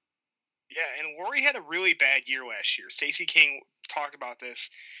up. Yeah, and Lauri had a really bad year last year. Stacey King talked about this.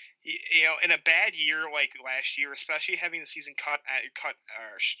 You know, in a bad year like last year, especially having the season cut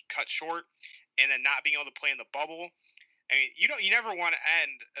short, and then not being able to play in the bubble. I mean, you never want to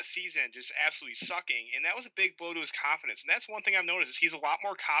end a season just absolutely sucking, and that was a big blow to his confidence. And that's one thing I've noticed is he's a lot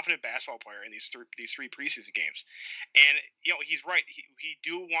more confident basketball player in these three preseason games. And you know, he's right. We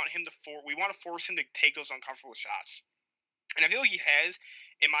do want him to we want to force him to take those uncomfortable shots. And I feel like he has.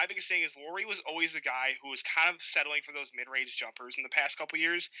 And my biggest thing is Lauri was always the guy who was kind of settling for those mid-range jumpers in the past couple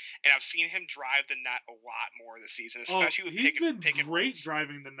years, and I've seen him drive the net a lot more this season, especially with he's been pick and great rolls.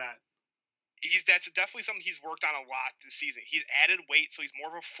 driving the net. That's definitely something he's worked on a lot this season. He's added weight, so he's more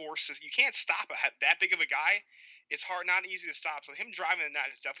of a force. You can't stop that big of a guy. It's not easy to stop. So him driving the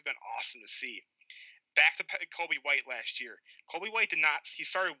net has definitely been awesome to see. Back to Coby White last year. Coby White he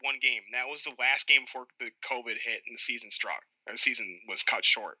started one game. And that was the last game before the COVID hit and the season was cut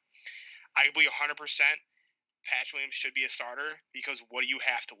short. I believe 100% Patch Williams should be a starter because what do you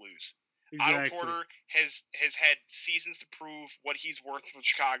have to lose? Exactly. Otto Porter has had seasons to prove what he's worth for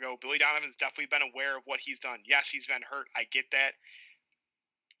Chicago. Billy Donovan's definitely been aware of what he's done. Yes, he's been hurt. I get that.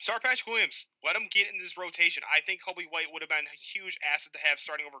 Start Patch Williams. Let him get in this rotation. I think Coby White would have been a huge asset to have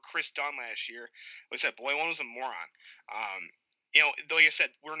starting over Chris Dunn last year. Like I said, Boy One was a moron. You know, like I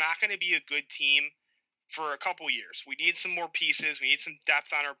said, we're not going to be a good team for a couple years. We need some more pieces. We need some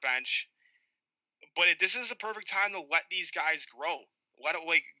depth on our bench. But this is the perfect time to let these guys grow. Let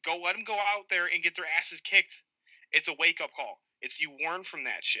them go out there and get their asses kicked. It's a wake-up call. It's you learn from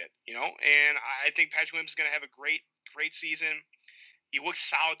that shit, you know? And I think Patch Williams is going to have a great season. He looks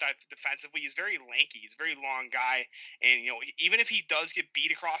solid defensively. He's very lanky. He's a very long guy. And, you know, even if he does get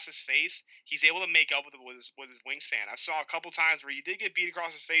beat across his face, he's able to make up with his wingspan. I saw a couple times where he did get beat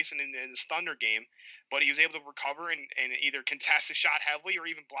across his face in this Thunder game, but he was able to recover and either contest the shot heavily or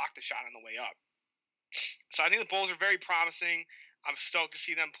even block the shot on the way up. So I think the Bulls are very promising. I'm stoked to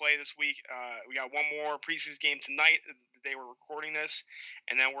see them play this week. We got one more preseason game tonight. They were recording this,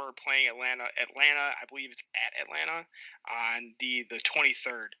 and then we're playing Atlanta. I believe it's at Atlanta on the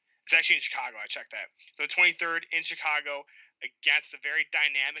 23rd. It's actually in Chicago. I checked that. So the 23rd in Chicago against a very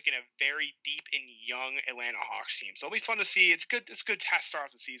dynamic and a very deep and young Atlanta Hawks team. So it'll be fun to see. It's good. It's a good test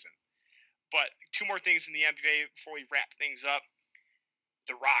start of the season. But two more things in the NBA before we wrap things up.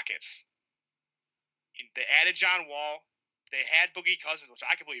 The Rockets. They added John Wall. They had Boogie Cousins, which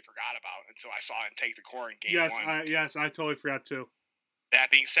I completely forgot about until I saw him take the court in Game 1. Yes, I totally forgot too. That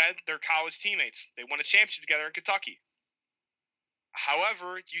being said, they're college teammates. They won a championship together in Kentucky.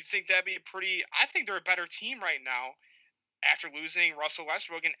 However, do you think that'd be I think they're a better team right now after losing Russell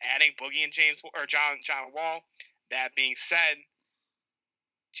Westbrook and adding Boogie and John Wall. That being said,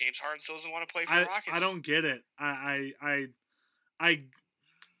 James Harden still doesn't want to play for the Rockets. I don't get it. I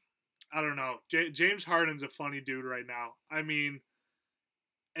don't know. James Harden's a funny dude right now. I mean,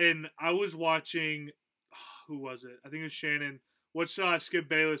 and I was watching, who was it? I think it was Shannon. What's Skip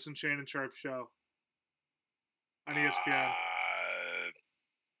Bayless and Shannon Sharp's show on ESPN?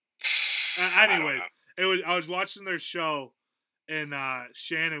 Anyways, I was watching their show, and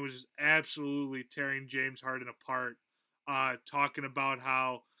Shannon was just absolutely tearing James Harden apart, talking about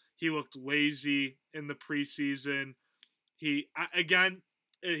how he looked lazy in the preseason. He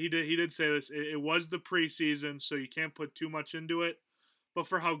did say this. It was the preseason, so you can't put too much into it. But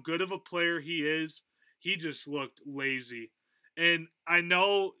for how good of a player he is, he just looked lazy. And I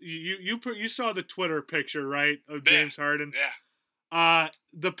know you saw the Twitter picture, right, of James Harden? Yeah.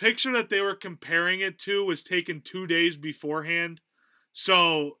 The picture that they were comparing it to was taken 2 days beforehand.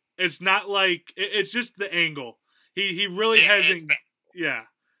 So it's not like it's just the angle. He really hasn't. Yeah,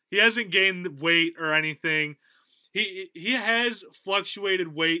 he hasn't gained weight or anything. He has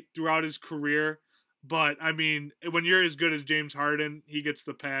fluctuated weight throughout his career, but I mean, when you're as good as James Harden, he gets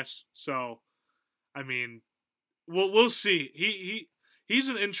the pass. So, I mean, we'll see. He's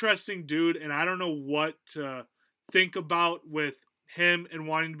an interesting dude, and I don't know what to think about with him and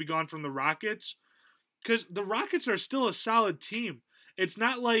wanting to be gone from the Rockets, because the Rockets are still a solid team. It's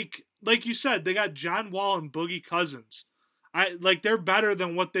not like you said, they got John Wall and Boogie Cousins. They're better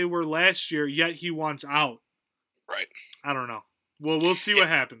than what they were last year, yet he wants out. Right. I don't know. Well, we'll see what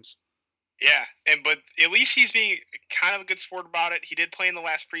happens. Yeah, but at least he's being kind of a good sport about it. He did play in the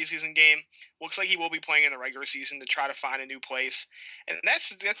last preseason game. Looks like he will be playing in the regular season to try to find a new place, and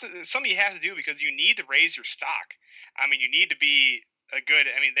that's something you have to do because you need to raise your stock. I mean, you need to be a good.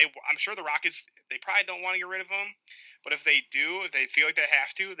 I mean, I'm sure the Rockets, they probably don't want to get rid of him, but if they do, if they feel like they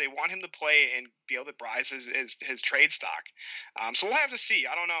have to, they want him to play and be able to rise his trade stock. So we'll have to see.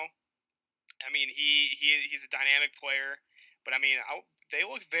 I don't know. I mean, he's a dynamic player, but I mean, they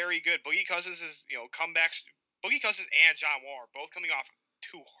look very good. Boogie Cousins is, comebacks. Boogie Cousins and John Wall are both coming off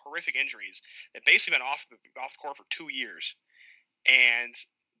 2 horrific injuries. They've basically been off the court for 2 years, and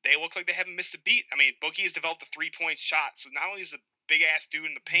they look like they haven't missed a beat. I mean, Boogie has developed a 3-point shot, so not only is a big ass dude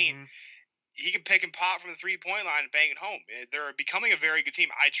in the paint, he can pick and pop from the 3-point line and bang it home. They're becoming a very good team.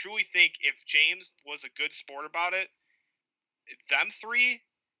 I truly think if James was a good sport about it, them three,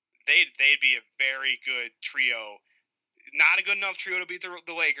 they'd be a very good trio. Not a good enough trio to beat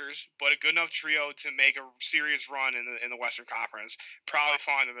the Lakers, but a good enough trio to make a serious run in the Western Conference. Probably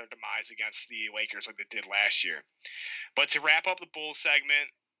falling to their demise against the Lakers like they did last year. But to wrap up the Bulls segment,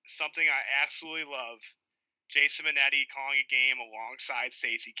 something I absolutely love, Jason Benetti calling a game alongside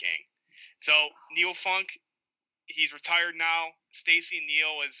Stacey King. So Neil Funk, he's retired now. Stacey and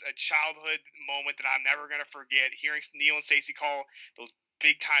Neil is a childhood moment that I'm never going to forget. Hearing Neil and Stacey call those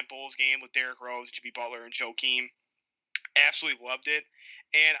big-time Bulls game with Derrick Rose, Jimmy Butler, and Joakim. Absolutely loved it.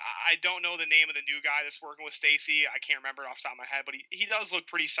 And I don't know the name of the new guy that's working with Stacey. I can't remember it off the top of my head, but he does look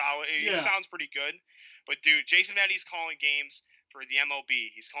pretty solid. He sounds pretty good. But, dude, Jason Benett's calling games for the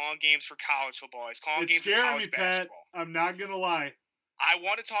MLB. He's calling games for college football. He's calling games for college basketball. Pat. I'm not going to lie. I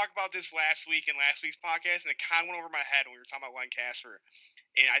want to talk about this last week in last week's podcast, and it kind of went over my head when we were talking about Len Kasper.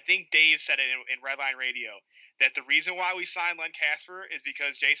 And I think Dave said it in Redline Radio, that the reason why we signed Len Kasper is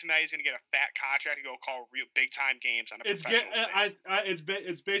because Jason Benetti is going to get a fat contract to go call real big-time games on a professional stage.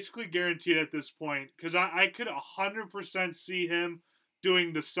 It's basically guaranteed at this point, because I could 100% see him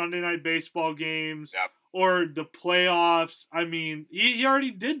doing the Sunday Night Baseball games or the playoffs. I mean, he already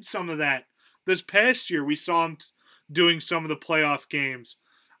did some of that. This past year, we saw him doing some of the playoff games.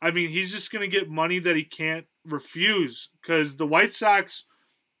 I mean, he's just going to get money that he can't refuse, because the White Sox...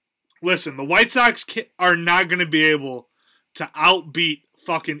 Listen, the White Sox are not going to be able to outbeat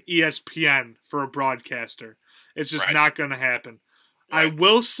fucking ESPN for a broadcaster. It's just not going to happen. Right. I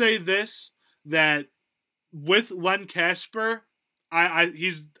will say this, that with Len Kasper,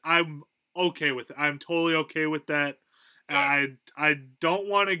 I'm okay with it. I'm totally okay with that. Right. I don't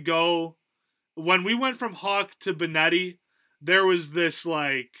want to go... When we went from Hawk to Benetti, there was this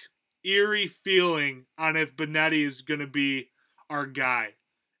like eerie feeling on if Benetti is going to be our guy.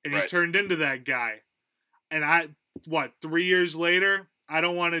 And he turned into that guy. And 3 years later, I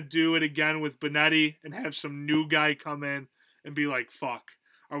don't want to do it again with Benetti and have some new guy come in and be like, fuck.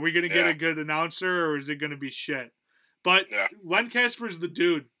 Are we going to get a good announcer, or is it going to be shit? But Len Kasper's the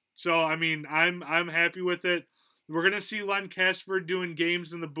dude. So, I mean, I'm happy with it. We're going to see Len Kasper doing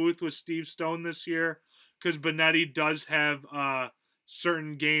games in the booth with Steve Stone this year, because Benetti does have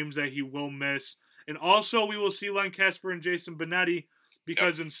certain games that he will miss. And also, we will see Len Kasper and Jason Benetti,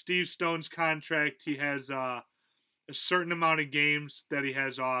 because in Steve Stone's contract, he has a certain amount of games that he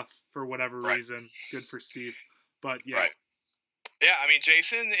has off for whatever reason. Good for Steve. But, yeah. Right. Yeah, I mean,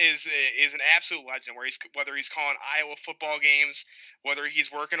 Jason is an absolute legend, whether he's calling Iowa football games, whether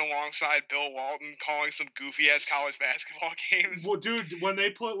he's working alongside Bill Walton calling some goofy-ass college basketball games. Well, dude, when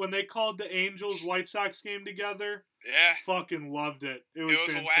they called the Angels-White Sox game together, fucking loved it. It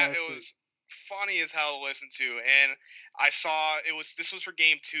was fantastic. It was funny as hell to listen to, and I saw this was for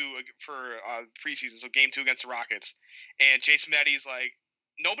game 2 for preseason, so game 2 against the Rockets, and Jason Betty's like,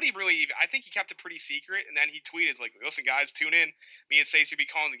 nobody really, I think he kept it pretty secret, and then he tweeted like, listen guys, tune in, me and Stacey will be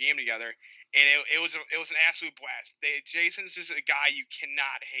calling the game together, and it was an absolute blast. Jason's just a guy you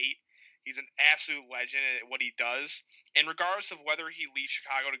cannot hate. He's an absolute legend at what he does, and regardless of whether he leaves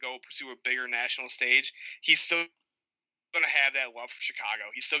Chicago to go pursue a bigger national stage, he's still going to have that love for Chicago.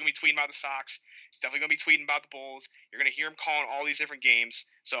 He's still going to be tweeting about the Sox. He's definitely going to be tweeting about the Bulls. You're going to hear him calling all these different games.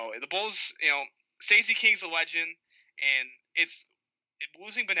 So the Bulls, Stacey King's a legend, and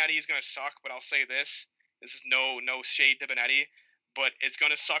losing Benetti is going to suck, but I'll say this. This is no shade to Benetti, but it's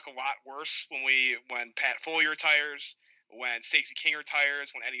going to suck a lot worse when Pat Foley retires, when Stacey King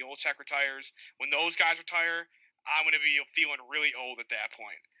retires, when Eddie Olczyk retires. When those guys retire, I'm going to be feeling really old at that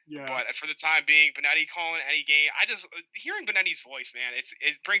point. Yeah. But for the time being, Benetti calling any game, hearing Benetti's voice, man,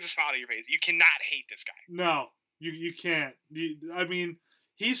 it brings a smile to your face. You cannot hate this guy. No, you can't. I mean,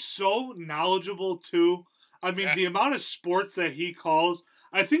 he's so knowledgeable too. I mean, the amount of sports that he calls,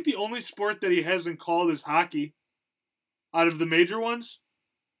 I think the only sport that he hasn't called is hockey. Out of the major ones,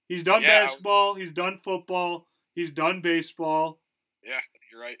 He's done basketball. He's done football. He's done baseball. Yeah,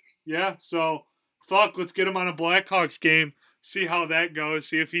 you're right. Yeah, so fuck, let's get him on a Blackhawks game. See how that goes.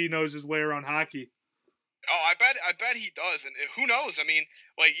 See if he knows his way around hockey. Oh, I bet he does, and who knows? I mean,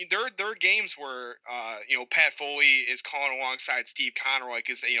 like there are games where Pat Foley is calling alongside Steve Conroy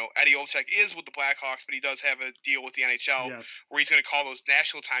because Eddie Olczyk is with the Blackhawks, but he does have a deal with the NHL where he's going to call those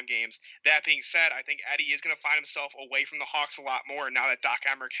national time games. That being said, I think Eddie is going to find himself away from the Hawks a lot more now that Doc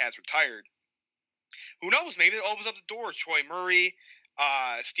Emmerich has retired. Who knows? Maybe it opens up the doors. Troy Murray,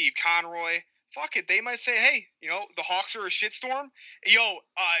 Steve Conroy. Fuck it, they might say, hey, the Hawks are a shitstorm.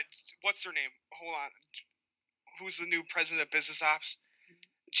 What's their name? Hold on. Who's the new president of business ops?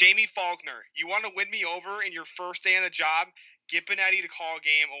 Jamie Faulkner. You want to win me over in your first day on the job? Get Benetti to call a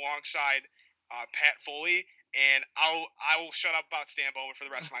game alongside Pat Foley, and I will shut up about Stan Bowman for the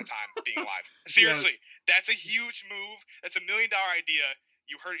rest of my time being alive. Seriously, That's a huge move. That's $1 million idea.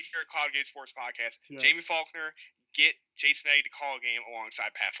 You heard it here at Cloudgate Sports Podcast. Yes. Jamie Faulkner, get Jason Benetti to call a game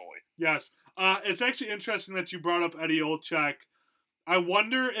alongside Pat Foley. Yes. It's actually interesting that you brought up Eddie Olczyk. I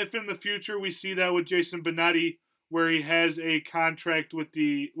wonder if in the future we see that with Jason Benetti, where he has a contract with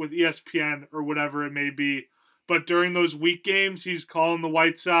ESPN or whatever it may be. But during those week games, he's calling the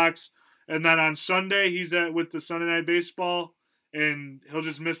White Sox. And then on Sunday, he's with the Sunday Night Baseball. And he'll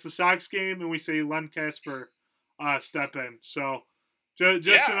just miss the Sox game. And we say Len Kasper step in. So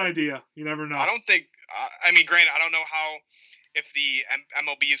just an idea. You never know. I don't think granted, I don't know how if the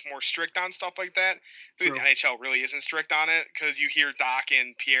MLB is more strict on stuff like that. I think the NHL really isn't strict on it because you hear Doc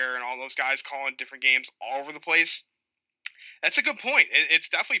and Pierre and all those guys calling different games all over the place. That's a good point. It's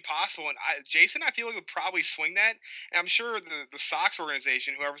definitely possible. And Jason, I feel like, would probably swing that. And I'm sure the Sox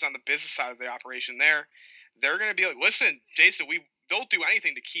organization, whoever's on the business side of the operation there, they're going to be like, listen, Jason, they'll do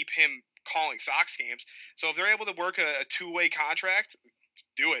anything to keep him calling Sox games. So if they're able to work a two-way contract,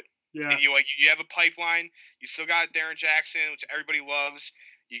 do it. Yeah. And you have a pipeline. You still got Darren Jackson, which everybody loves.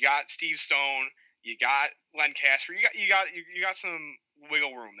 You got Steve Stone. You got Len Kasper. You got some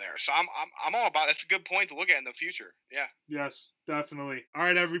wiggle room there. So I'm all about it. That's a good point to look at in the future. Yeah. Yes, definitely. All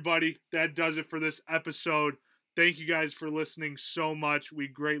right, everybody. That does it for this episode. Thank you guys for listening so much. We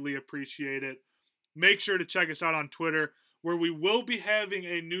greatly appreciate it. Make sure to check us out on Twitter, where we will be having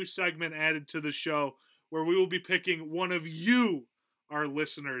a new segment added to the show, where we will be picking one of you, our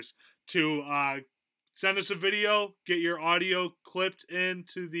listeners, to send us a video, get your audio clipped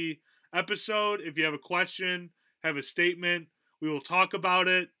into the episode. If you have a question, have a statement, we will talk about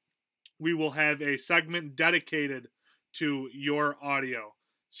it. We will have a segment dedicated to your audio.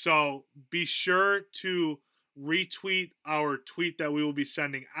 So be sure to retweet our tweet that we will be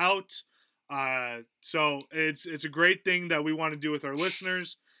sending out. So it's a great thing that we want to do with our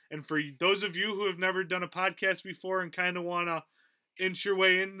listeners. And for those of you who have never done a podcast before and kind of want to inch your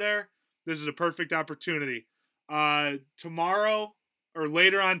way in there, this is a perfect opportunity. Tomorrow, or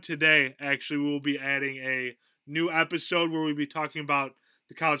later on today, actually, we will be adding a new episode where we'll be talking about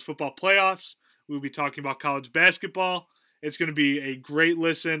the college football playoffs. We'll be talking about college basketball. It's going to be a great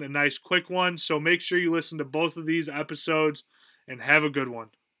listen, a nice quick one. So make sure you listen to both of these episodes and have a good one.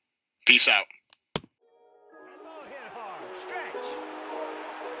 Peace out. Hit hard, stretch.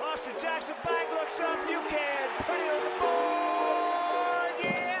 Austin Jackson back looks up. You can put it on the board.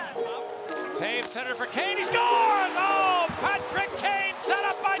 Yeah. Toews center for Kane. He scores! Oh, Patrick Kane set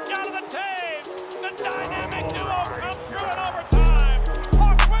up by Jonathan Toews. The dynamic duo comes through in overtime.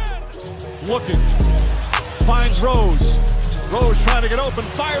 Hawks win. Looking. Finds Rose. Rose trying to get open.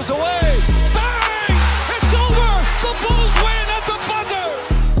 Fires away. Bang! It's over. The Bulls win at the buzzer.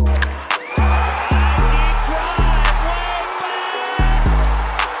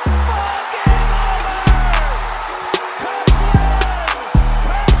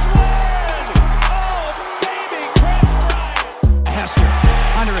 Hester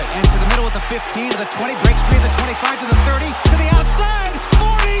under it, and to the middle of the 15, to the 20, breaks free of the 25, to the